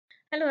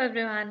Hello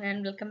everyone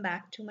and welcome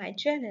back to my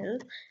channel.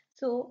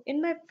 So in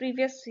my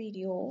previous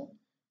video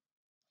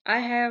I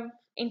have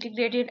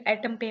integrated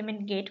Atom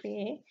Payment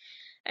Gateway,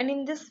 and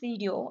in this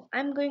video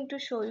I'm going to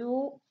show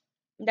you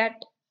that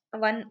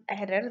one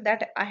error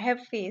that I have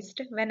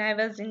faced when I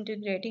was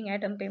integrating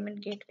Atom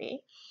Payment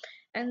Gateway,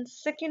 and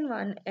second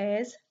one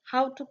is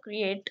how to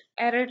create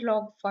error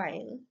log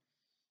file,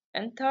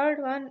 and third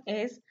one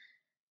is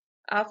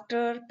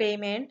after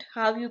payment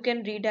how you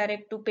can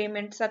redirect to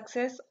payment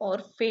success or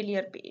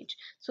failure page.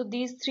 So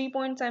these 3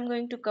 points I'm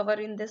going to cover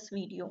in this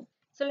video.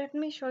 So let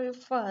me show you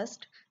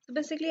first. So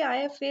basically I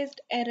have faced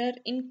error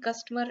in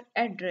customer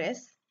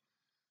address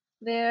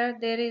where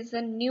there is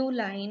a new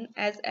line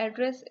as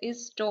address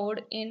is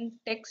stored in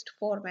text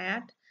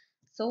format,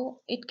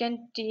 so it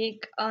can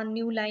take a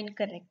new line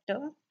character.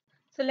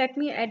 So let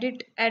me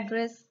edit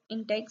address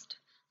in text,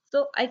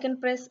 so I can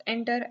press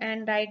enter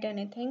and write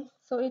anything,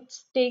 so it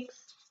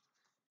takes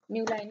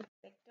new line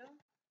character.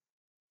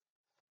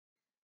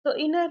 So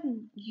in a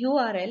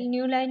URL,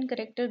 new line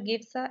character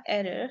gives a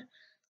error.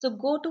 So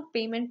go to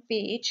payment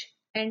page,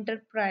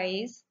 enter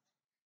price,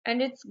 and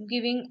it's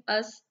giving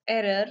us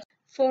error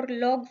for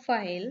log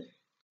file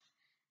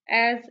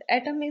as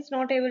Atom is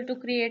not able to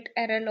create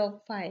error log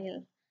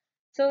file.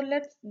 So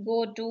let's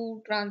go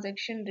to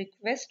transaction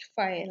request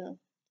file.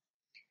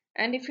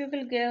 And if you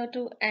will go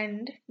to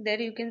end,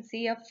 there you can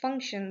see a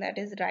function that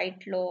is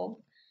write log,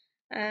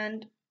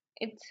 and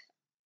it's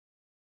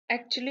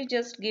actually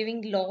just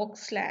giving log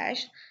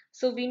slash,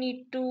 so we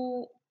need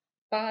to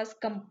pass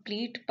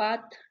complete path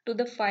to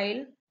the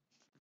file.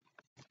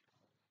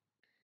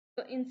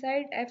 So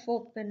inside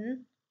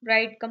fopen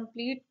write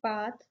complete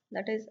path,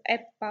 that is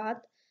app path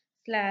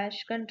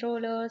slash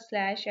controller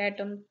slash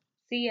atom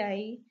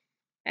ci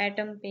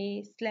atom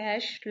pay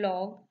slash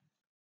log.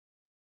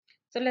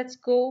 So let's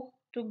go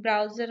to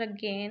browser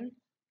again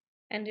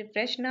and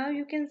refresh. Now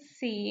you can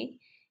see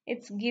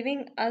it's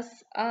giving us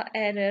a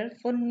error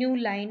for new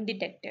line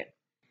detected.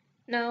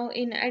 Now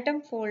in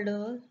item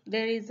folder,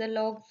 there is a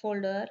log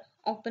folder,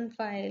 open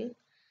file,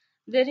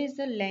 there is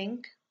a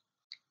link.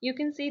 You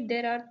can see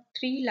there are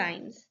 3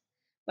 lines,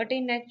 but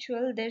in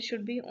actual there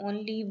should be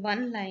only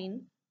one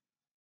line.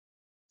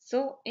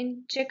 So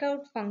in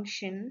checkout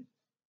function,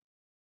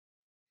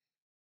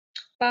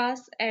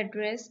 pass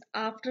address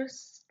after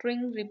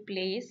string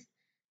replace,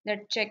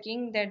 that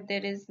checking that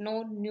there is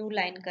no new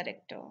line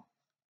character.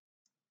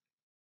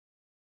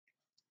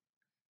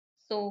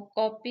 So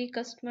copy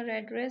customer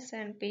address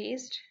and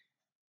paste,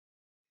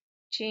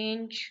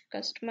 change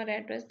customer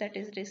address that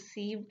is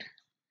received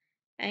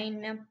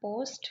in a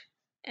post,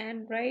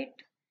 and write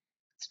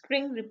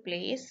string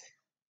replace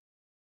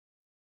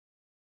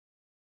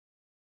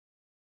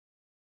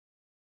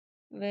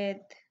with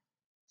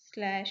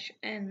slash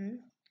n,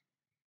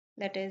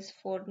 that is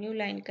for new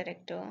line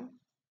character,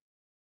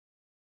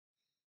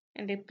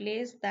 and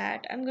replace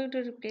that. I'm going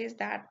to replace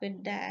that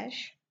with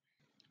dash,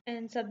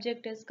 and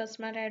subject is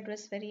customer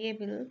address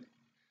variable.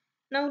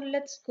 Now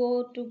let's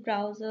go to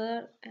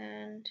browser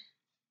and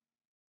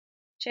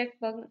check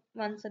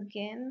once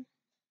again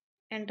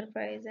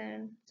enterprise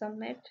and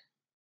submit.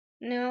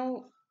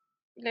 Now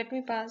let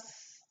me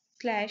pass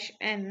slash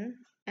n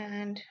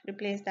and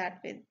replace that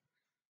with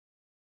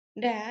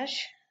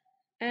dash,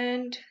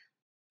 and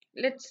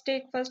let's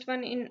take first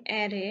one in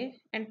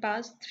array and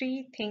pass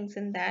 3 things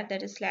in that,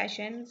 that is slash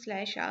n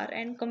slash r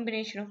and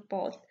combination of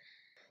both.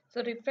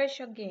 So refresh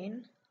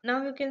again.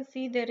 Now you can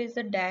see there is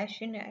a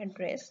dash in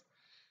address.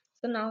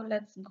 So now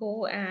let's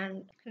go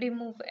and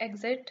remove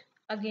exit,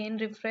 again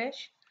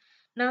refresh.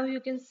 Now you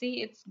can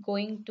see it's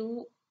going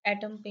to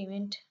Atom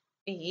payment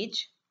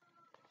page.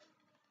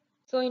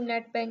 So in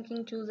net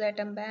banking, choose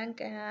Atom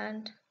Bank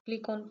and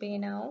click on pay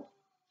now.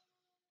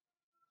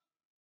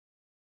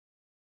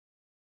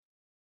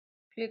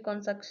 Click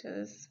on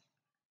success.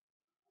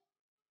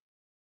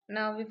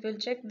 Now we will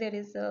check there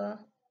is a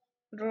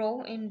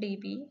row in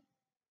DB.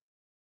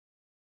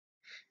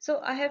 So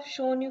I have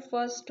shown you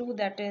first two,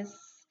 that is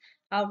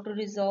how to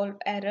resolve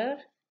error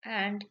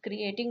and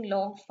creating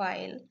log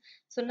file.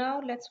 So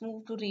now let's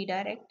move to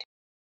redirect.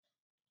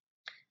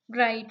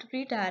 Right,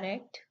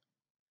 redirect.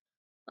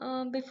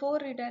 Before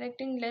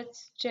redirecting,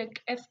 let's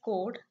check F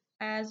code,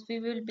 as we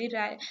will be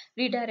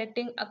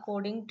redirecting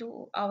according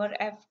to our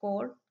F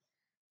code.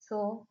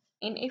 So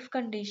in if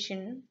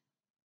condition,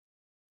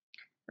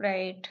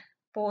 write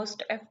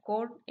post F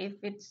code. If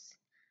it's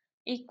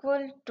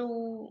equal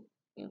to,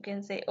 you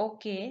can say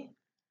okay,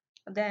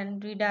 then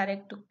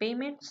redirect to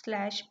payment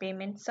slash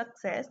payment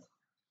success.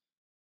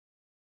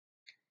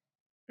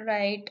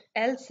 Write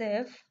else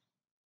if,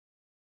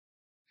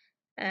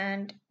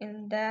 and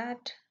in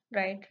that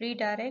write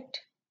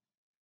redirect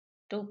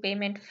to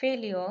payment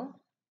failure,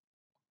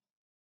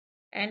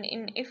 and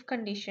in if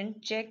condition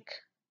check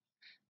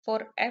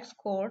for F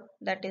code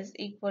that is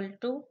equal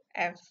to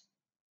F,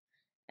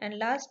 and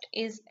last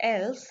is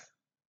else,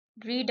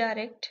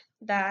 redirect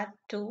that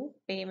to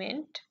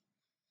payment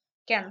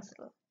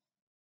cancel.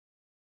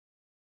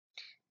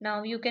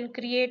 Now you can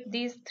create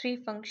these 3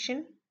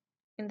 functions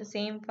in the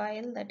same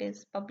file, that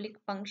is public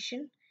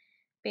function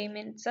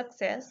payment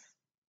success,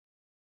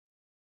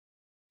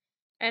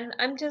 and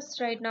I'm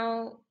just right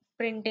now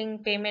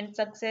printing payment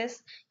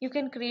success. You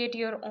can create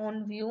your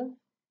own view.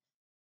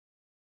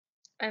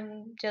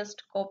 I'm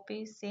just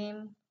copy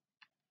same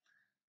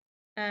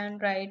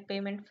and write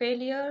payment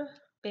failure,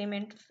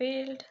 payment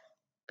failed,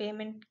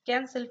 payment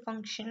cancel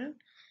function,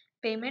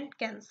 payment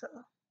cancel.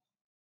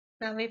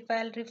 Now if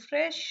I'll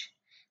refresh,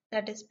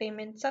 that is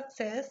payment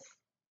success.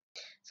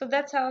 So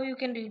that's how you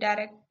can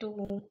redirect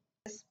to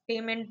this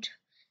payment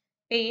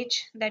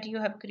page that you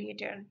have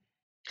created.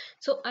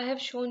 So I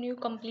have shown you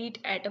complete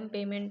Atom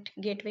payment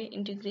gateway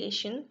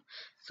integration.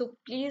 So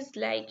please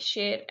like,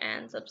 share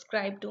and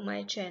subscribe to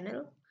my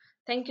channel.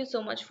 Thank you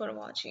so much for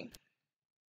watching.